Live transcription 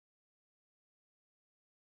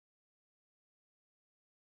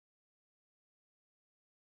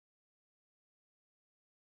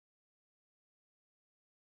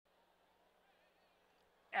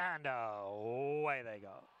And away they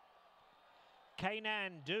go.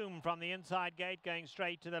 Canaan Doom from the inside gate going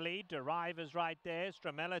straight to the lead. Derive is right there.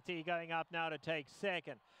 Stramelity going up now to take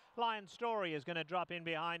second. Lion Story is going to drop in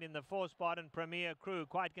behind in the fourth spot, and Premier Crew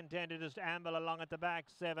quite content to just amble along at the back,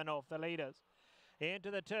 7 off the leaders.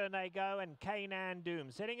 Into the turn they go, and Canaan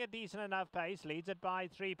Doom, setting a decent enough pace, leads it by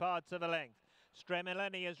 3 parts of a length.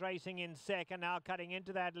 Stremelini is racing in second, now cutting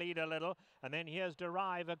into that lead a little, and then here's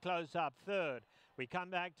Derive a close-up third. We come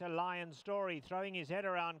back to Lion Story, throwing his head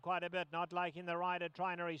around quite a bit, not liking the rider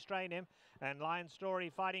trying to restrain him, and Lion Story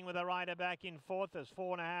fighting with the rider back in fourth. There's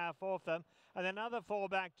 4.5 off them, and another 4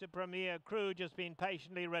 back to Premier Crew, just been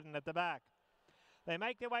patiently ridden at the back. They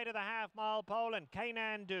make their way to the half-mile pole, and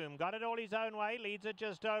Canaan Doom got it all his own way, leads it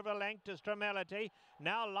just over a length to Stramelity.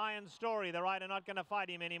 Now Lion Story, the rider not going to fight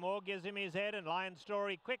him anymore, gives him his head, and Lion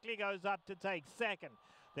Story quickly goes up to take second.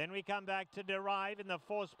 Then we come back to Derive in the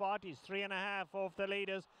fourth spot. He's 3.5 off the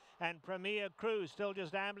leaders, and Premier Crew still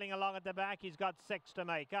just ambling along at the back. He's got 6 to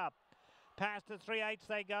make up. Past the 3/8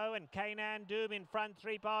 they go, and Canaan Doom in front,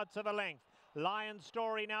 3 parts of a length. Lion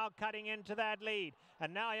Story now cutting into that lead.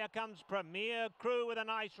 And now here comes Premier Crew with a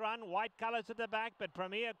nice run. White colours at the back, but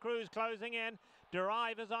Premier Crew's closing in.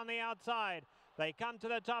 Derive is on the outside. They come to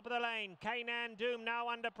the top of the lane. Canaan Doom now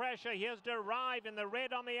under pressure. Here's Derive in the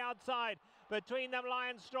red on the outside. Between them,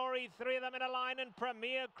 Lion Story, 3 of them in a line, and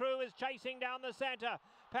Premier Crew is chasing down the centre.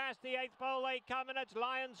 Past the 8th pole they come, and it's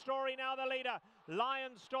Lion Story now the leader.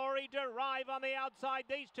 Lion Story, Derive on the outside.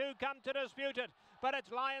 These two come to dispute it, but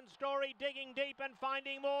it's Lion Story digging deep and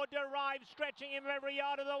finding more. Derive stretching him every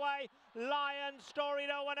yard of the way. Lion Story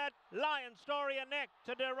to win it. Lion Story a neck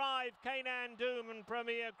to Derive, Canaan Doom and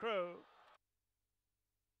Premier Crew.